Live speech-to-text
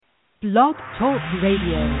Blog Talk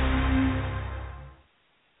Radio.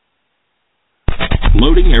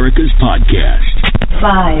 Loading Erika's podcast.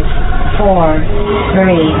 5, 4,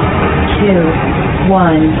 3, 2,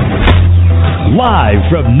 1. Live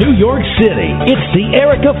from New York City, it's the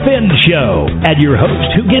Erika Finn Show, and your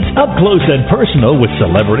host who gets up close and personal with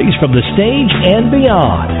celebrities from the stage and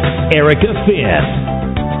beyond, Erika Finn.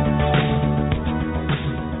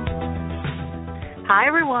 Hi,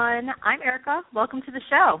 everyone. I'm Erika. Welcome to the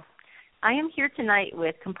show. I am here tonight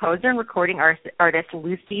with composer and recording artist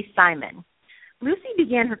Lucy Simon. Lucy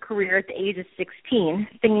began her career at the age of 16,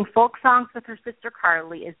 singing folk songs with her sister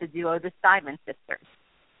Carly as the duo the Simon Sisters.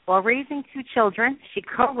 While raising two children, she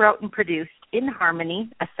co-wrote and produced In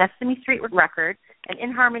Harmony, a Sesame Street record, and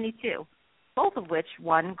In Harmony 2, both of which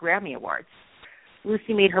won Grammy Awards.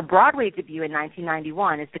 Lucy made her Broadway debut in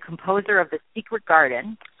 1991 as the composer of The Secret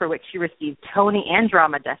Garden, for which she received Tony and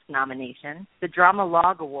Drama Desk nominations, the Drama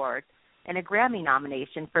Log Award, and a Grammy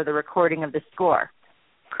nomination for the recording of the score.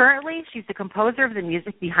 Currently, she's the composer of the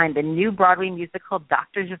music behind the new Broadway musical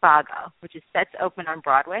Dr. Zhivago, which is set to open on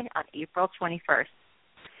Broadway on April 21st.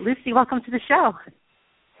 Lucy, welcome to the show.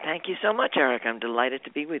 Thank you so much, Eric. I'm delighted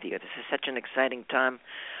to be with you. This is such an exciting time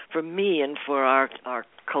for me and for our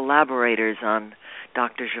collaborators on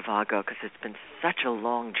Dr. Zhivago, because it's been such a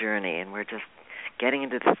long journey, and we're just getting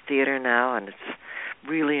into the theater now, and it's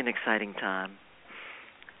really an exciting time.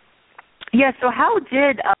 Yeah, so how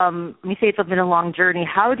did, you say it's been a long journey,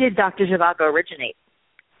 how did Dr. Zhivago originate?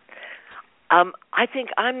 I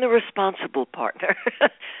think I'm the responsible partner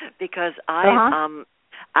because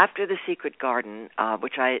after The Secret Garden,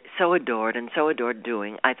 which I so adored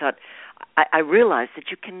doing, I realized that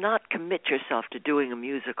you cannot commit yourself to doing a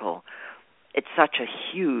musical. It's such a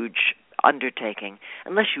huge undertaking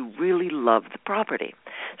unless you really love the property.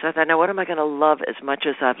 So I thought, now what am I going to love as much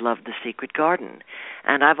as I've loved The Secret Garden?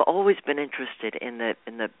 And I've always been interested in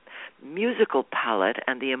the musical palette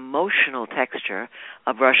and the emotional texture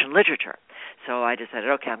of Russian literature. So I decided,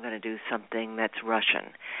 okay, I'm going to do something that's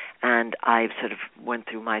Russian. And I sort of went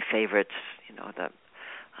through my favorites,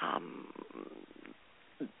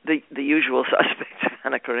 the usual suspects,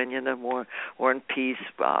 Anna Karenina, War and Peace,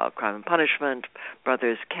 Crime and Punishment,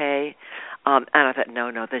 Brothers K. And I thought,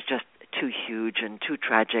 no, that's just too huge and too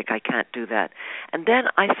tragic. I can't do that. And then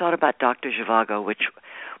I thought about Dr. Zhivago, which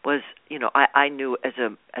was, I knew as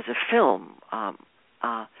a film,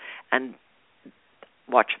 and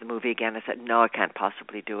watched the movie again. I said, no, I can't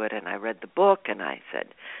possibly do it. And I read the book, and I said,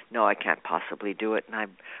 no, I can't possibly do it. And I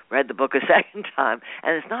read the book a second time,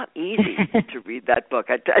 and it's not easy to read that book,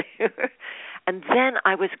 I tell you. And then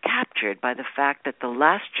I was captured by the fact that the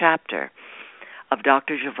last chapter of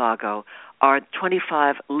Dr. Zhivago are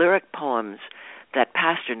 25 lyric poems that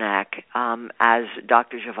Pasternak, as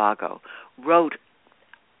Dr. Zhivago, wrote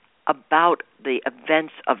about the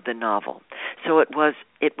events of the novel. So it was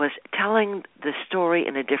telling the story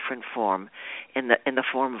in a different form, in the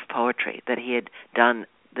form of poetry that he had done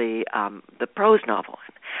the prose novel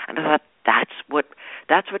in. And I thought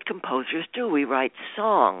that's what composers do. We write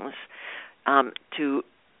songs to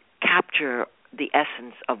capture the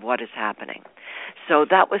essence of what is happening. So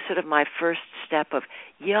that was sort of my first step of,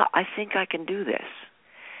 I think I can do this.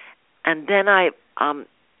 And then I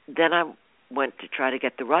went to try to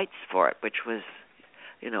get the rights for it, which was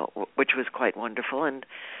quite wonderful, and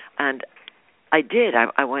I did.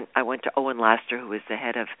 I went to Owen Laster, who was the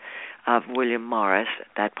head of William Morris at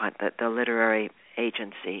that point, the literary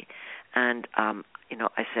agency, and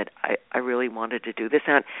I said I really wanted to do this.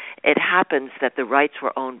 And it happens that the rights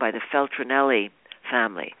were owned by the Feltrinelli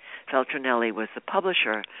family. Feltrinelli was the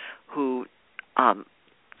publisher who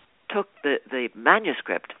took the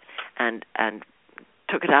manuscript and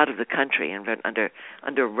took it out of the country and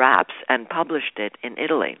under wraps and published it in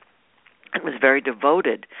Italy, and was very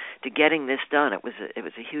devoted to getting this done. It was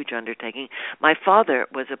a huge undertaking. My father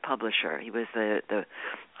was a publisher. He was the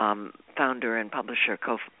founder and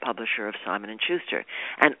co-publisher of Simon and Schuster,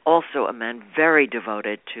 and also a man very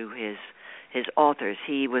devoted to his authors.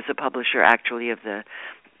 He was a publisher actually of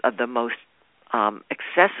the most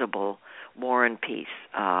accessible War and Peace,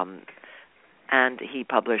 and he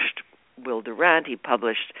published Will Durant. He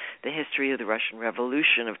published The History of the Russian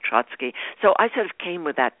Revolution of Trotsky. So I sort of came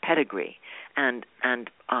with that pedigree, and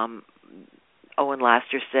Owen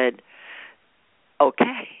Laster said,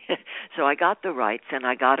 okay. So I got the rights, and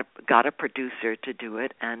I got a producer to do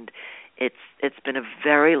it, and it's been a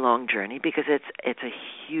very long journey because it's a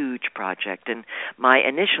huge project. And my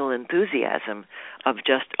initial enthusiasm of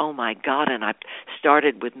just, oh my God, and I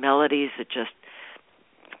started with melodies that just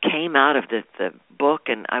came out of the book,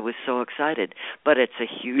 and I was so excited. But it's a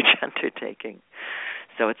huge undertaking.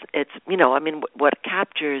 So it's I mean, what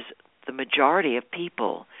captures the majority of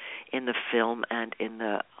people in the film and in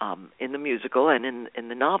the musical and in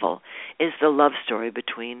the novel is the love story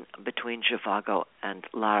between Zhivago and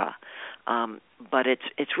Lara. But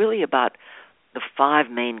it's really about the five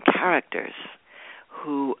main characters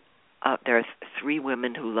who there are three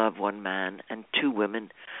women who love one man and two women.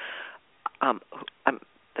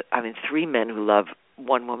 Three men who love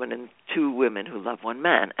one woman and two women who love one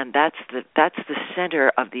man, and that's the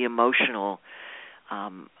center of the emotional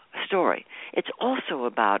story. It's also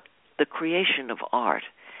about the creation of art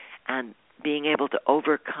and being able to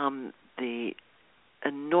overcome the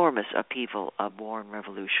enormous upheaval of war and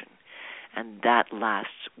revolution, and that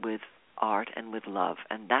lasts with art and with love,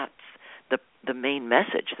 and that's the main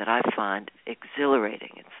message that I find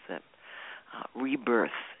exhilarating. It's the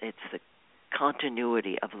rebirth. It's the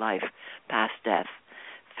continuity of life past death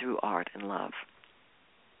through art and love.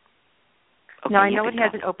 Okay, now I know it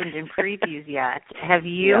hasn't opened in previews yet. Have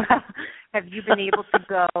you have you been able to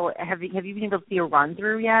go? Have you been able to see a run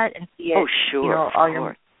through yet and see it? Oh,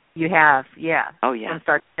 sure. You have, yeah. Oh, yeah. From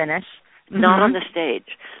start to finish. Not on the stage.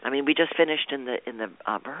 I mean, we just finished in the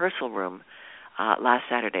rehearsal room last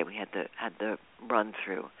Saturday. We had the run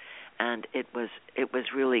through, and it was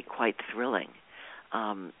really quite thrilling.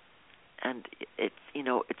 And it's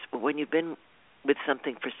when you've been with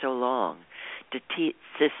something for so long, to see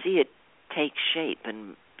it take shape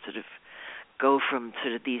and sort of go from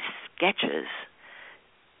sort of these sketches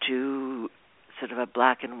to sort of a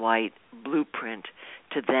black and white blueprint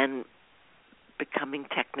to then becoming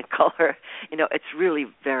Technicolor. It's really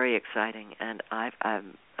very exciting, and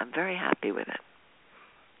I'm very happy with it.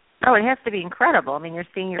 Oh, it has to be incredible. I mean, you're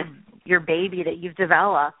seeing your baby that you've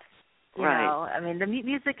developed. You know, I mean, the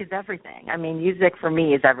music is everything. I mean, music for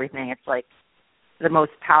me is everything. It's like the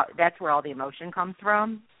most that's where all the emotion comes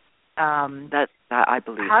from. I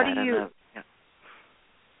believe how that. Do you,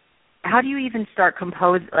 how do you even start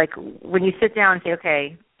compose? Like when you sit down and say,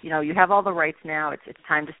 okay, you have all the rights now. It's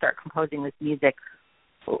time to start composing this music.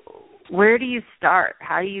 Where do you start?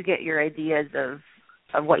 How do you get your ideas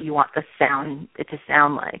of what you want it to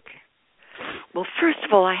sound like? Well, first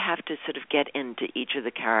of all, I have to sort of get into each of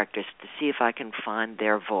the characters to see if I can find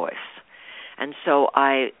their voice. And so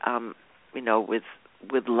I,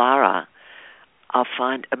 with Lara, I'll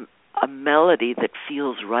find a melody that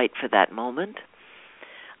feels right for that moment.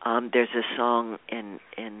 There's a song in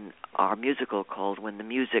our musical called "When the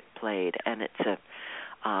Music Played," and it's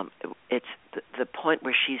the point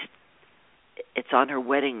where it's on her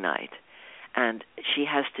wedding night, and she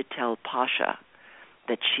has to tell Pasha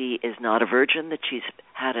that she is not a virgin, that she's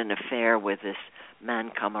had an affair with this man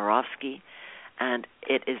Komarovsky, and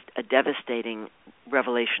it is a devastating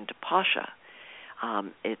revelation to Pasha.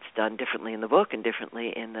 It's done differently in the book and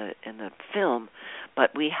differently in the film,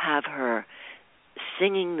 but we have her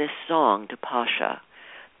singing this song to Pasha,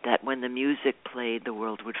 that when the music played, the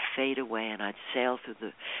world would fade away and I'd sail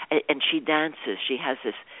through and she dances. She has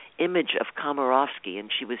this image of Komarovsky,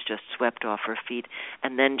 and she was just swept off her feet,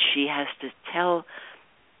 and then she has to tell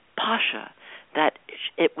Pasha that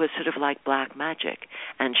it was sort of like black magic,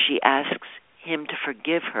 and she asks him to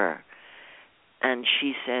forgive her, and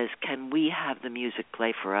she says, can we have the music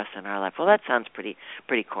play for us in our life? Well, that sounds pretty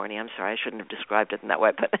corny. I'm sorry, I shouldn't have described it in that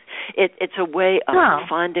way, but it's a way of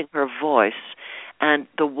finding her voice, and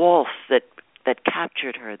the waltz that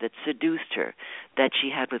captured her, that seduced her, that she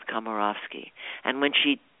had with Komarovsky. And when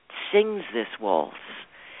she sings this waltz,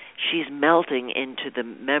 she's melting into the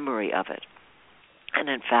memory of it. And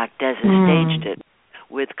in fact, Des staged it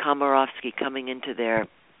with Komarovsky coming into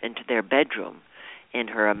their bedroom in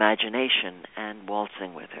her imagination and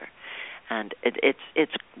waltzing with her, and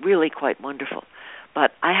it's really quite wonderful.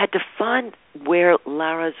 But I had to find where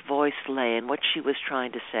Lara's voice lay and what she was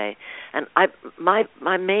trying to say, and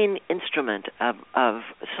my main instrument of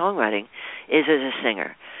songwriting is as a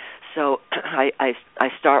singer. So I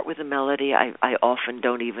start with a melody. I often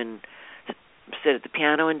don't even sit at the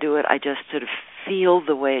piano and do it. I just sort of feel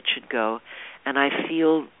the way it should go, and I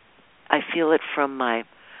feel it from my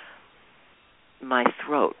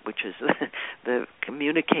throat, which is the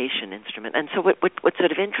communication instrument. And so what's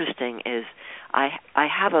sort of interesting is I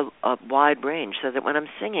have a wide range, so that when I'm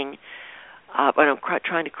singing, when I'm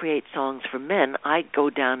trying to create songs for men, I go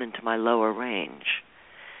down into my lower range,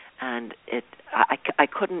 and I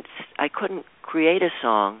couldn't create a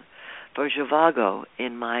song for Zhivago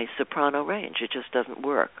in my soprano range. It just doesn't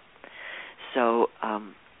work. So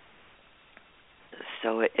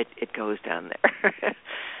it goes down there.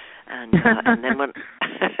 And then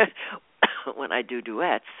when I do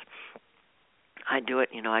duets, I do it.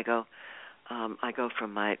 I go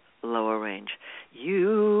from my lower range.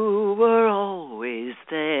 You were always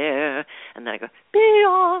there, and then I go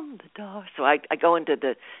beyond the dark. So I go into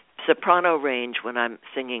the soprano range when I'm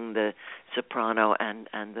singing the soprano, and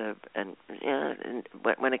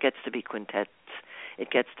when it gets to be quintets, it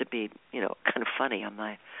gets to be kind of funny on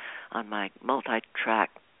my multi-track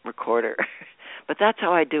recorder. But that's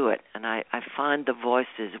how I do it, and I find the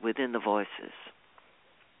voices within the voices.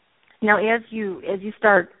 Now, as you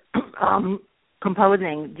start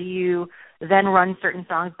composing, do you then run certain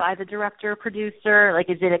songs by the director or producer? Like,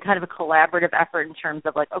 is it a kind of a collaborative effort in terms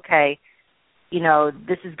of like, okay,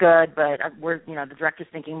 this is good, but the director's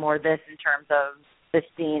thinking more of this in terms of this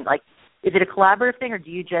scene? Like, is it a collaborative thing, or do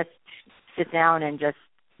you just sit down and just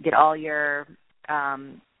get all your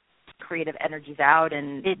creative energies out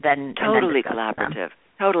and then totally collaborative?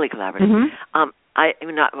 Totally collaborative. Mm-hmm.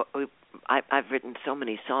 I've written so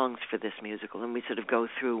many songs for this musical, and we sort of go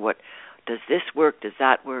through what does this work, does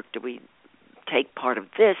that work, do we take part of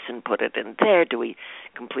this and put it in there, do we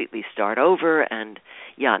completely start over? And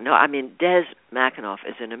Des McAnuff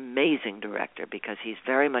is an amazing director because he's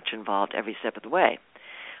very much involved every step of the way.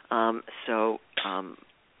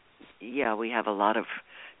 We have a lot of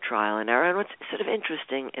trial and error. And what's sort of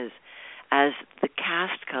interesting is as the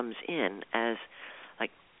cast comes in, as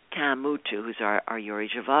like Cam Mutu, who's our Yuri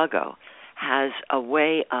Zhivago, has a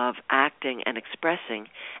way of acting and expressing,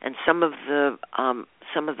 and some of the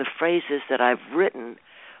phrases that I've written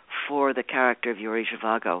for the character of Yuri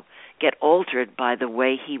Zhivago get altered by the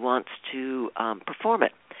way he wants to perform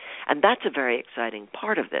it, and that's a very exciting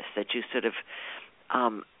part of this, that you sort of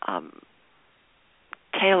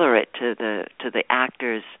tailor it to the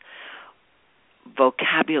actor's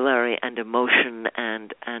vocabulary and emotion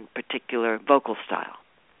and particular vocal style.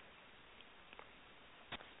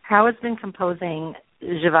 How has been composing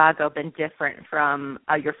Zhivago been different from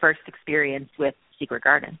your first experience with Secret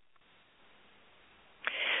Garden?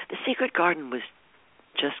 The Secret Garden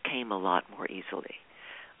just came a lot more easily.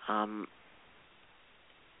 A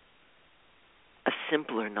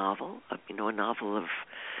simpler novel, a novel of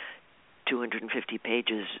 250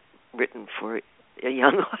 pages written for a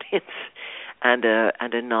young audience, and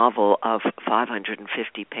a novel of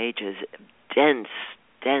 550 pages, dense.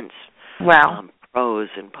 Wow. Prose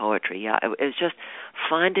and poetry. Yeah, it was just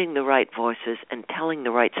finding the right voices and telling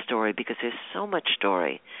the right story, because there's so much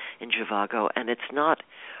story in Zhivago, and it's not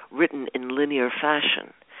written in linear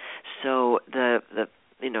fashion. So the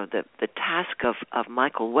task of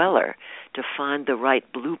Michael Weller to find the right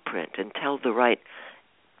blueprint and tell the right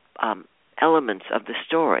elements of the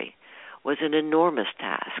story was an enormous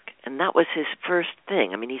task, and that was his first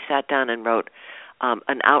thing. I mean, he sat down and wrote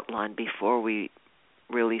an outline before we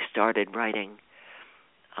really started writing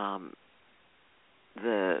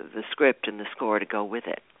the script and the score to go with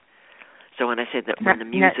it. So when I said that when the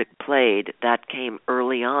music played, that came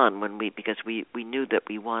early on because we knew that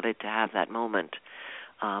we wanted to have that moment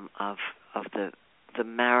of the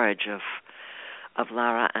marriage of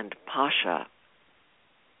Lara and Pasha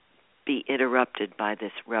be interrupted by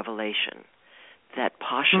this revelation that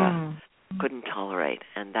Pasha couldn't tolerate,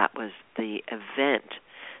 and that was the event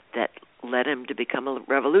that led him to become a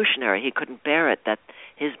revolutionary. He couldn't bear it that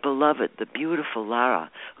his beloved, the beautiful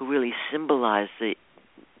Lara, who really symbolized the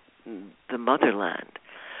motherland,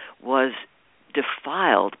 was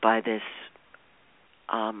defiled by this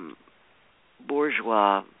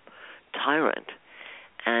bourgeois tyrant,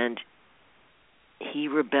 and he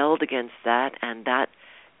rebelled against that, and that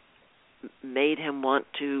made him want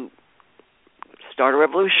to start a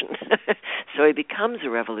revolution. So he becomes a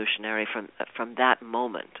revolutionary from that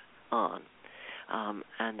moment on,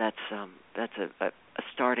 and that's a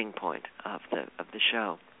starting point of the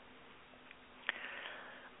show.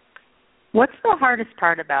 What's the hardest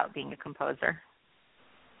part about being a composer?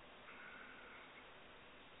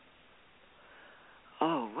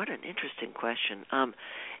 Oh, what an interesting question.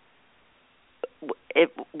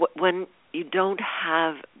 When you don't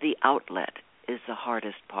have the outlet is the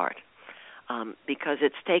hardest part, because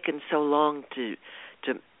it's taken so long to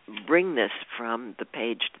bring this from the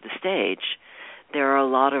page to the stage. There are a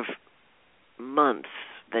lot of months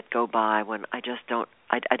that go by when I just don't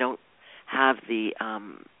have the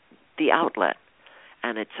outlet,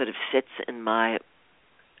 and it sort of sits in my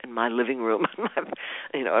living room,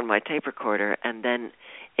 on my tape recorder, and then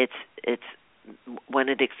it's when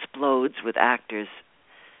it explodes with actors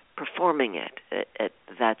performing it,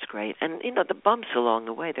 that's great. And the bumps along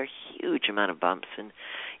the way, they're a huge amount of bumps, and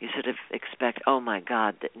you sort of expect, oh my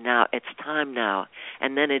God, that now it's time now,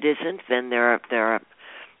 and then it isn't. Then there are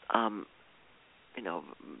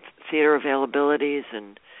theater availabilities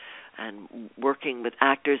and working with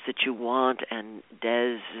actors that you want, and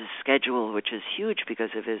Des' schedule, which is huge because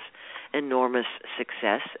of his enormous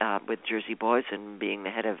success with Jersey Boys and being the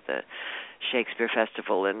head of the Shakespeare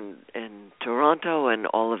Festival in Toronto and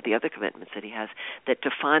all of the other commitments that he has, that to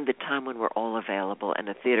find the time when we're all available and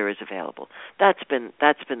the theater is available, that's been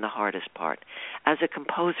the hardest part. As a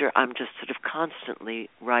composer, I'm just sort of constantly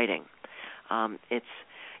writing. It's,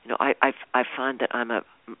 I find that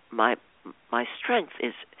my strength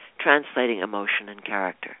is translating emotion and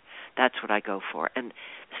character. That's what I go for. And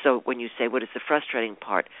so when you say what is the frustrating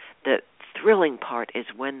part, the thrilling part is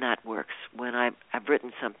when that works, when I've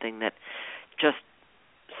written something that just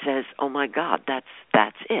says, oh my God, that's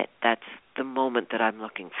it. That's the moment that I'm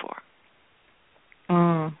looking for.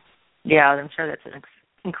 Yeah, I'm sure that's an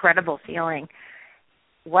incredible feeling.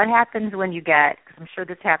 What happens when you get, because I'm sure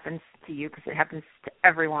this happens to you because it happens to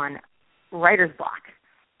everyone, writer's block,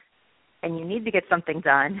 and you need to get something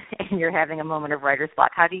done and you're having a moment of writer's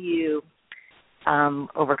block? How do you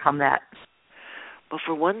overcome that? Well,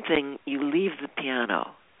 for one thing, you leave the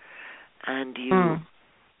piano and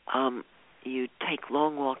you take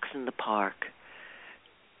long walks in the park.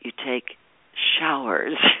 You take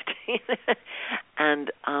showers,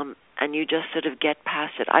 and you just sort of get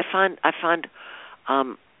past it. I find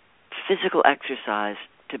physical exercise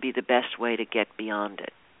to be the best way to get beyond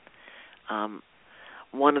it.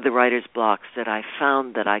 One of the writer's blocks that I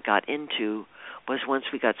found that I got into was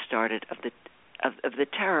once we got started of the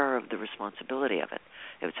terror of the responsibility of it.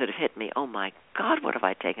 It would sort of hit me, oh my God, what have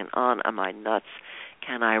I taken on? Am I nuts?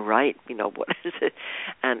 Can I write? What is it?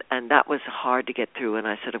 And that was hard to get through, and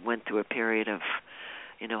I sort of went through a period of,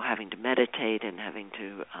 having to meditate and having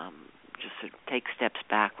to just sort of take steps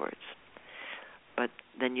backwards. But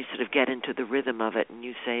then you sort of get into the rhythm of it, and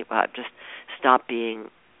you say, well, just stop being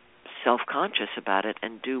self-conscious about it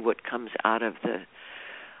and do what comes out of the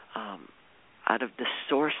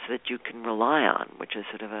source that you can rely on, which is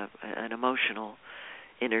sort of an emotional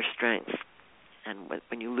inner strength. And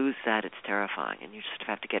when you lose that, it's terrifying, and you just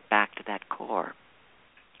have to get back to that core.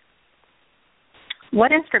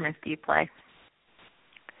 What instruments do you play?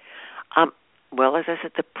 Well, as I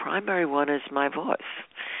said, the primary one is my voice,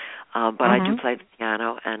 but I do play the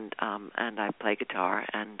piano and I play guitar,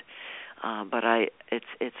 but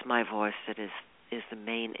it's my voice that is the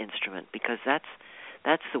main instrument, because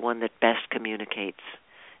that's the one that best communicates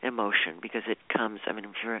emotion, because it comes. I mean,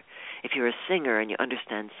 if you're a singer and you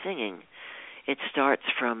understand singing, it starts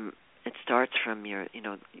from your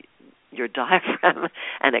diaphragm,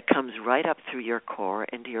 and it comes right up through your core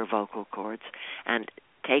into your vocal cords and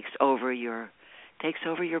takes over your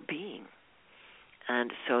being.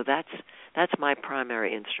 And so that's my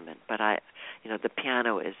primary instrument. But the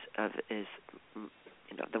piano is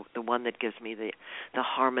the one that gives me the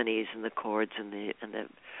harmonies and the chords and the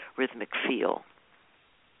rhythmic feel.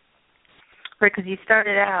 Right, because you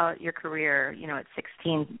started out your career, at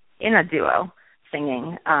 16 in a duo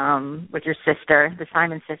singing with your sister, the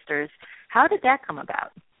Simon sisters. How did that come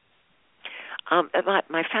about?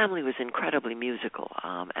 My family was incredibly musical,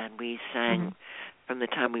 and we sang from the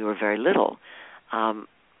time we were very little.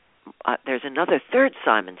 There's another third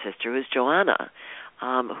Simon sister, who's Joanna,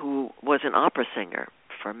 who was an opera singer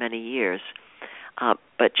for many years.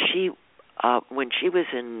 But she, when she was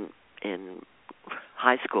in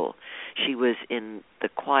high school, she was in the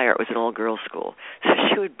choir. It was an all-girls school. So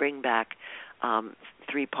she would bring back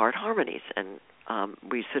three-part harmonies, and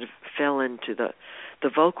we sort of fell into the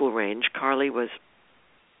vocal range. Carly was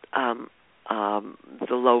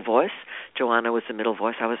the low voice, Joanna was the middle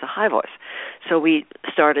voice, I was the high voice. So we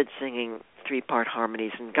started singing three-part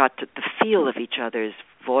harmonies and got to the feel of each other's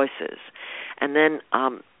voices. And then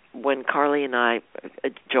when Carly and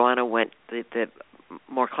Joanna went the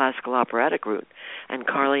more classical operatic route, and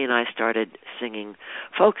Carly and I started singing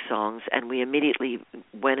folk songs, and we immediately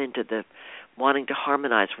went into the wanting to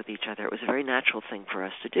harmonize with each other. It was a very natural thing for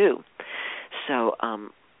us to do. So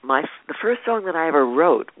the first song that I ever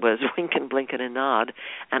wrote was Wink and Blink and a Nod,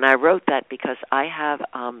 and I wrote that because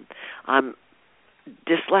I'm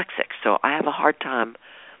dyslexic, so I have a hard time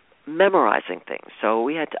memorizing things. So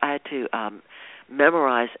I had to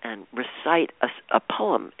memorize and recite a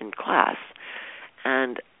poem in class,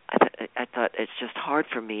 and I thought it's just hard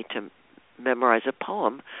for me to memorize a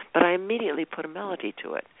poem, but I immediately put a melody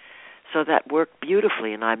to it. So that worked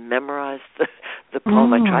beautifully, and I memorized the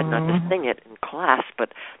poem. I tried not to sing it in class,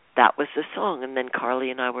 but that was the song. And then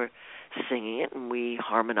Carly and I were singing it, and we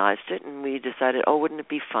harmonized it, and we decided, wouldn't it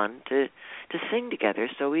be fun to sing together?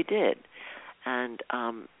 So we did, and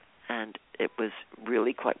it was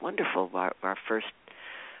really quite wonderful. Our first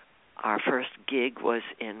gig was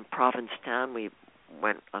in Provincetown. We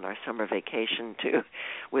went on our summer vacation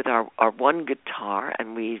with our one guitar,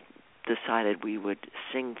 and we decided we would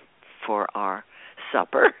sing for our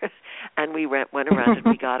supper, and we went around and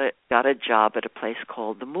we got a job at a place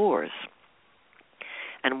called the Moors,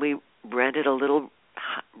 and we rented a little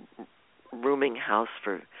rooming house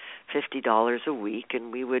for $50 a week,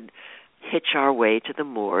 and we would hitch our way to the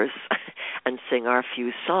Moors and sing our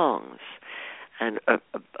few songs. And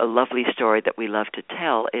a lovely story that we love to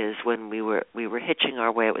tell is when we were hitching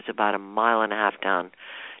our way. It was about a mile and a half down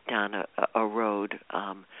a road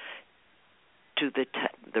to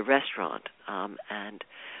the restaurant, and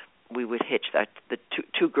we would hitch the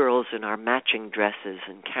two girls in our matching dresses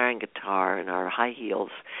and carrying guitar and our high heels,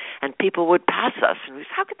 and people would pass us, and we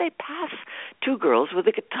said, how could they pass two girls with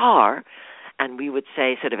a guitar? And we would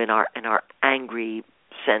say, sort of in our angry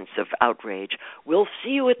sense of outrage, we'll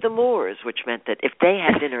see you at the Moors, which meant that if they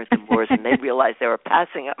had dinner at the Moors and they realized they were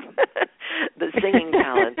passing up the singing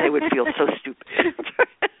talent, they would feel so stupid.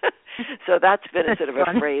 So that's been a sort of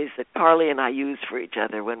a phrase that Carly and I use for each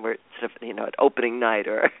other when we're sort of, at opening night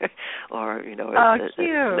or at an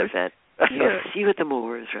event. We'll see you at the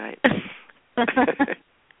Moors, right?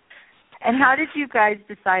 And how did you guys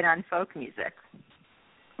decide on folk music?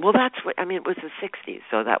 Well, that's what it was the '60s,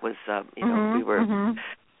 so that was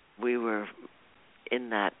we were in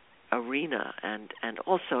that arena, and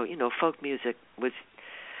also folk music was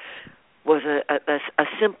a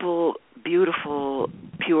simple, beautiful,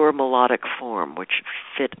 pure melodic form which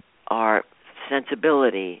fit our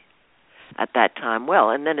sensibility at that time well,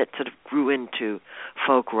 and then it sort of grew into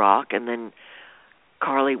folk rock, and then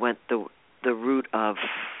Carly went the route of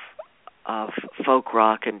folk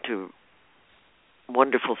rock into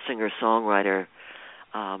wonderful singer-songwriter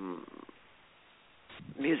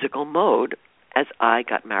musical mode as I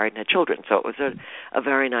got married and had children. So it was a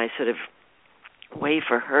very nice sort of way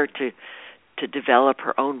for her to develop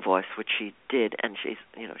her own voice, which she did, and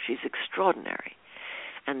she's extraordinary.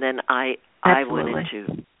 And then I went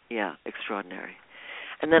into extraordinary.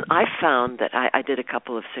 And then I found that I did a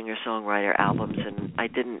couple of singer-songwriter albums, and I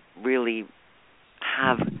didn't really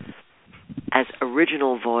have as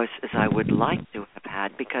original voice as I would like to have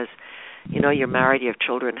had, because you're married, you have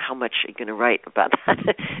children, how much are you going to write about that?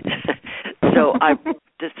 So I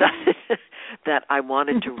decided that I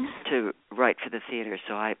wanted to write for the theater,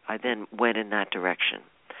 so I then went in that direction.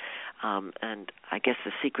 And I guess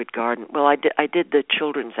The Secret Garden, well, I did the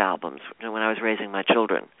children's albums when I was raising my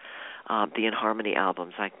children, the In Harmony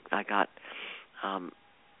albums. I got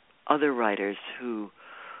other writers who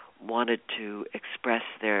wanted to express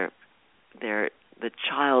the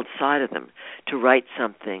child side of them, to write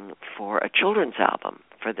something for a children's album.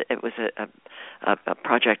 It was a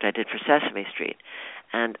project I did for Sesame Street,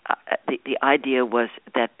 and the idea was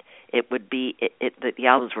that it would be the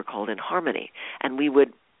albums were called In Harmony, and we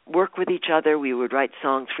would work with each other, we would write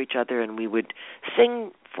songs for each other, and we would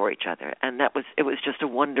sing for each other, and it was just a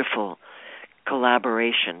wonderful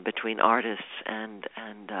collaboration between artists and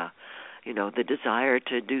the desire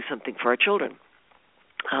to do something for our children.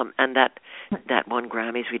 And that won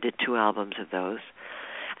Grammys. We did 2 albums of those.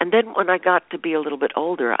 And then when I got to be a little bit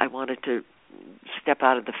older, I wanted to step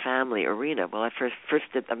out of the family arena. Well, I first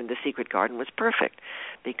did. The Secret Garden was perfect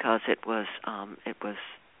because it was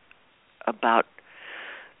about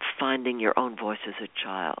finding your own voice as a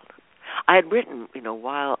child. I had written,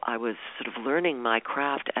 while I was sort of learning my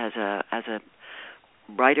craft as a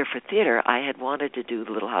writer for theater, I had wanted to do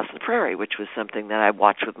The Little House on the Prairie, which was something that I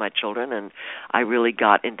watched with my children, and I really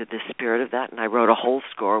got into the spirit of that, and I wrote a whole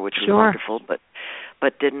score, which was wonderful,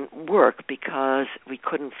 but didn't work because we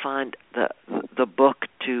couldn't find the book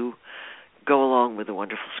to go along with the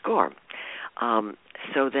wonderful score.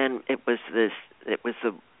 So then it was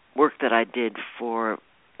the work that I did for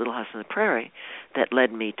Little House on the Prairie that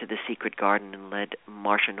led me to The Secret Garden and led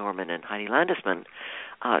Marsha Norman and Heidi Landesman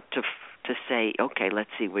to say, okay,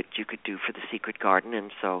 let's see what you could do for The Secret Garden,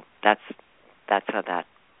 and so that's how that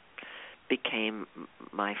became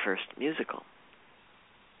my first musical.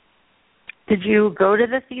 Did you go to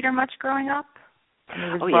the theater much growing up?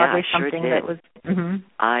 Was Broadway I sure something did. That was? Mm-hmm.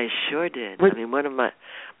 I sure did. One of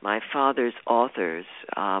my father's authors,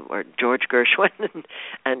 or George Gershwin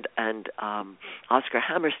and Oscar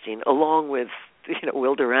Hammerstein, along with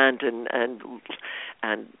Will Durant and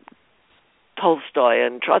Tolstoy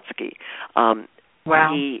and Trotsky. Wow.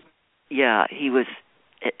 He was.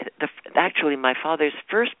 Actually, my father's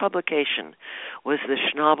first publication was the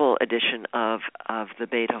Schnabel edition of the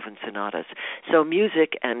Beethoven sonatas. So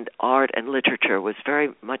music and art and literature was very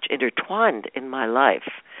much intertwined in my life.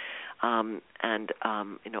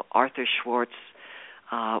 Arthur Schwartz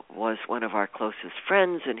was one of our closest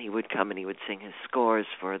friends, and he would come and he would sing his scores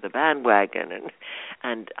for the bandwagon,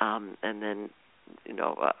 and then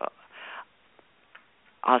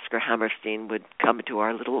Oscar Hammerstein would come to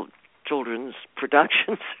our little children's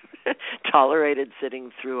productions, tolerated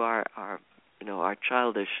sitting through our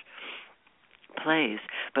childish plays.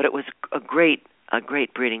 But it was a great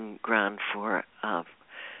breeding ground for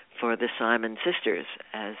the Simon sisters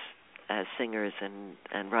as singers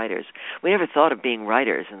and writers. We never thought of being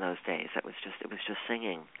writers in those days. It was just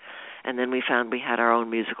singing. And then we found we had our own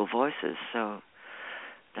musical voices, so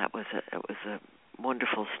it was a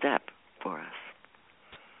wonderful step for us.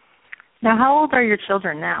 Now, how old are your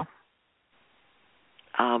children now?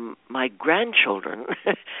 My grandchildren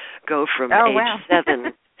go from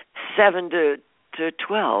age 7 to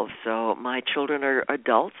 12. So my children are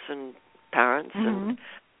adults and parents,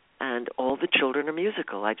 and all the children are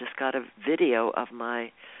musical. I just got a video of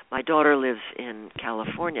my daughter lives in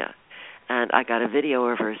California, and I got a video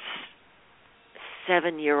of her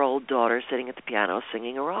 7-year-old daughter sitting at the piano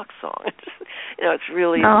singing a rock song. It's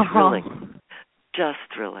really thrilling, just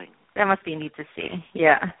thrilling. That must be neat to see.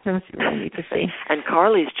 Yeah, that must be really neat to see. And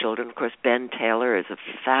Carly's children, of course, Ben Taylor is a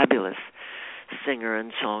fabulous singer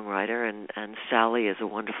and songwriter, and Sally is a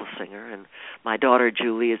wonderful singer, and my daughter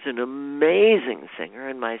Julie is an amazing singer,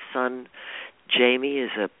 and my son Jamie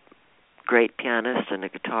is a great pianist and a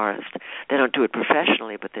guitarist. They don't do it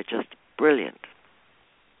professionally, but they're just brilliant.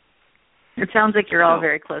 It sounds like you're all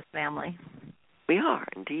very close family. We are,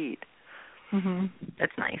 indeed.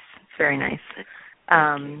 That's nice. Very nice. It's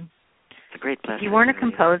a great pleasure. If you weren't a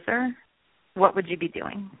composer, what would you be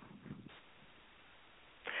doing?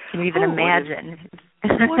 Can you even imagine?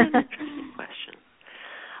 What an interesting question.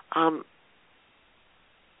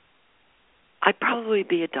 I'd probably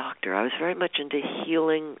be a doctor. I was very much into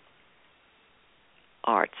healing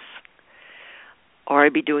arts. Or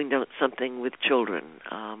I'd be doing something with children,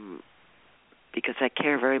 because I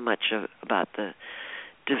care very much about the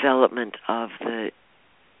development of the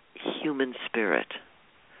human spirit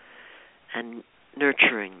and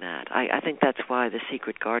nurturing that. I think that's why The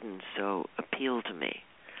Secret Garden so appealed to me.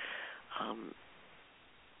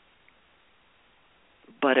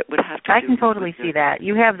 But it would have to. I can totally see that.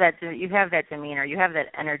 You have that demeanor. You have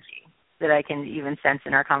that energy that I can even sense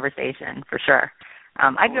in our conversation, for sure.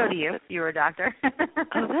 I'd go to you if you were a doctor.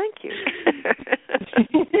 Oh, thank you.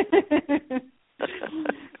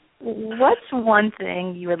 What's one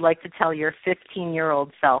thing you would like to tell your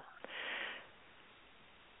 15-year-old self?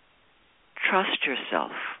 Trust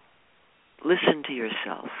yourself. Listen to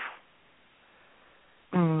yourself.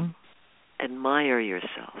 Admire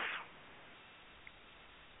yourself.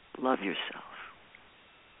 Love yourself.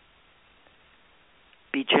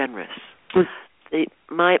 Be generous. I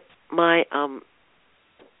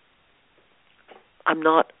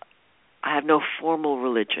have no formal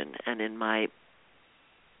religion, and in my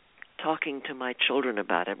talking to my children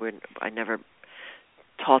about it, I never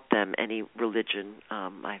taught them any religion.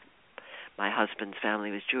 My husband's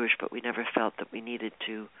family was Jewish, but we never felt that we needed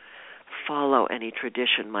to follow any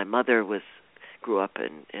tradition. My mother grew up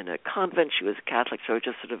in a convent. She was a Catholic, so it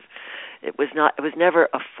was never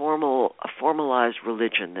a formalized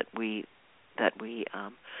religion that we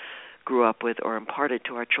grew up with or imparted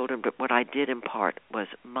to our children. But what I did impart was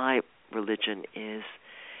my religion is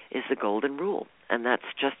the golden rule, and that's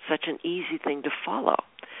just such an easy thing to follow.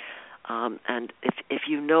 And if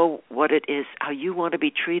you know what it is, how you want to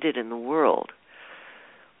be treated in the world,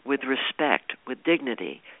 with respect, with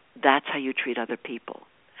dignity, that's how you treat other people.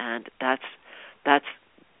 And that's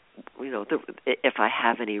if I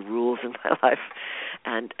have any rules in my life,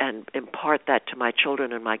 and impart that to my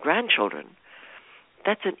children and my grandchildren,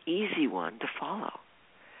 that's an easy one to follow,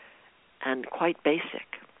 and quite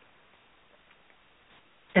basic.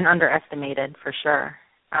 And underestimated, for sure.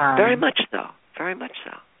 Very much so. Very much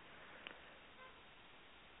so.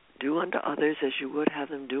 Do unto others as you would have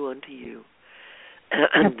them do unto you.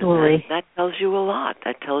 Absolutely. That tells you a lot.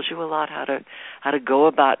 That tells you a lot how to go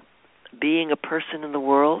about being a person in the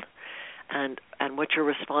world, and what your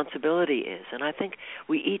responsibility is. And I think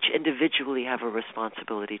we each individually have a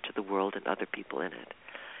responsibility to the world and other people in it.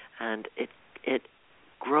 And it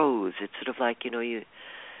grows. It's sort of like, you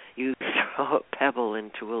throw a pebble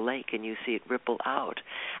into a lake and you see it ripple out.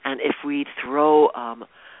 And if we throw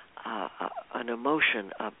an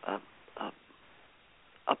emotion,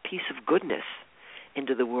 a piece of goodness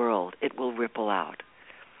into the world, it will ripple out.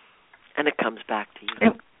 And it comes back to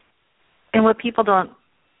you. And what people don't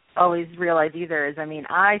always realize either is,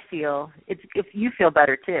 I feel, if you feel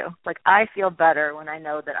better too. Like, I feel better when I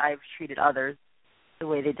know that I've treated others the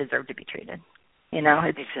way they deserve to be treated.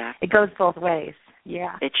 Exactly. It goes both ways.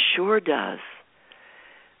 Yeah. It sure does.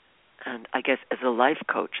 And I guess as a life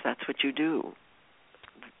coach, that's what you do.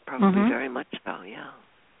 Probably very much so, yeah.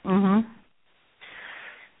 Mhm.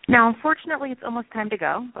 Now, unfortunately, it's almost time to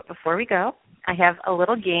go. But before we go, I have a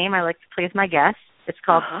little game I like to play with my guests. It's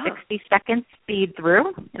called 60 Second Speed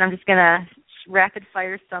Through, and I'm just going to rapid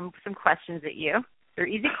fire some questions at you. They're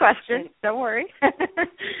easy questions, don't worry.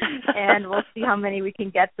 And we'll see how many we can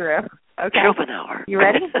get through. Okay. Schopenhauer. You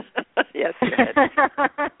ready? Yes, go ahead.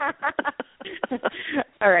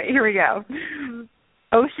 All right, here we go.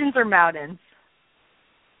 Oceans or mountains?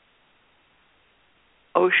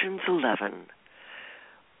 Ocean's 11.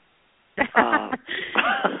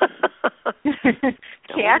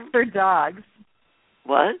 Cats or dogs?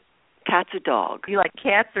 What? Cats or dogs? Do you like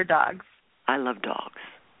cats or dogs? I love dogs.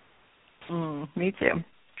 Me too.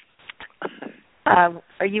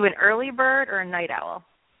 Are you an early bird or a night owl?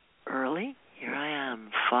 Early? Here I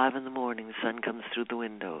am, 5 a.m, the sun comes through the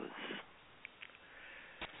windows.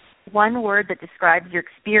 One word that describes your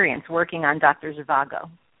experience working on Dr. Zhivago.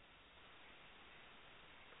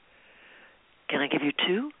 Can I give you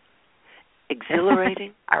 2?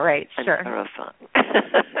 Exhilarating. All right, and sure. Terrifying.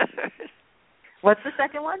 What's the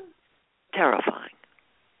second one? Terrifying.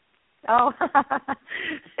 Oh.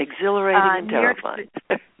 Exhilarating and terrifying.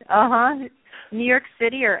 New York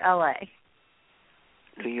City or L.A.?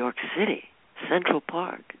 New York City, Central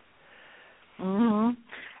Park.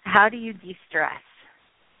 How do you de-stress?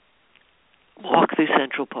 Walk through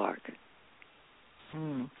Central Park.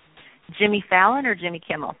 Jimmy Fallon or Jimmy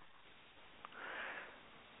Kimmel?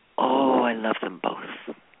 Oh, I love them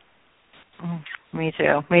both. Me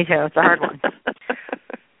too. It's a hard one.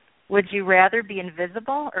 Would you rather be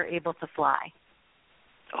invisible or able to fly?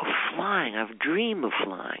 Oh, flying. I dream of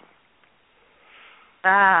flying.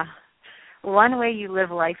 One way you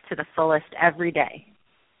live life to the fullest every day.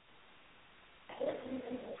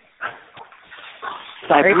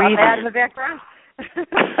 Sorry about that in the background?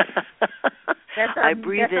 I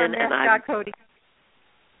breathe in and I... Cody.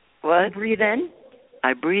 What? You breathe in?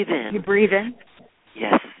 I breathe in. You breathe in?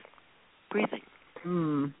 Yes. Breathing.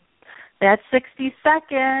 That's 60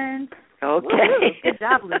 seconds. Okay. Woo-hoo. Good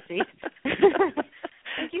job, Lucy.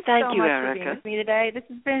 Thank you so much Erica. for being with me today. This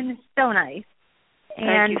has been so nice.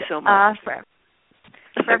 Thank you so much.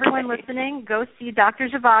 For everyone listening, go see Dr.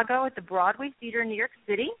 Zhivago at the Broadway Theater in New York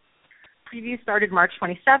City. Preview started March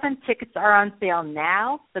 27th. Tickets are on sale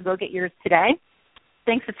now, so go get yours today.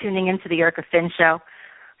 Thanks for tuning in to the Erika Finn Show.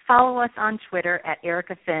 Follow us on Twitter at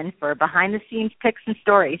Erika Finn for behind-the-scenes pics and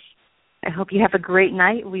stories. I hope you have a great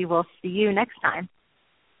night. We will see you next time.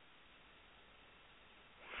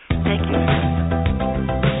 Thank you.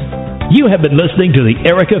 You have been listening to The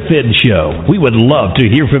Erika Finn Show. We would love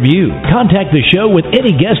to hear from you. Contact the show with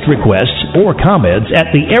any guest requests or comments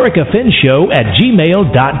at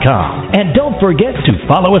theerikafinnshow@gmail.com. And don't forget to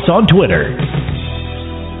follow us on Twitter.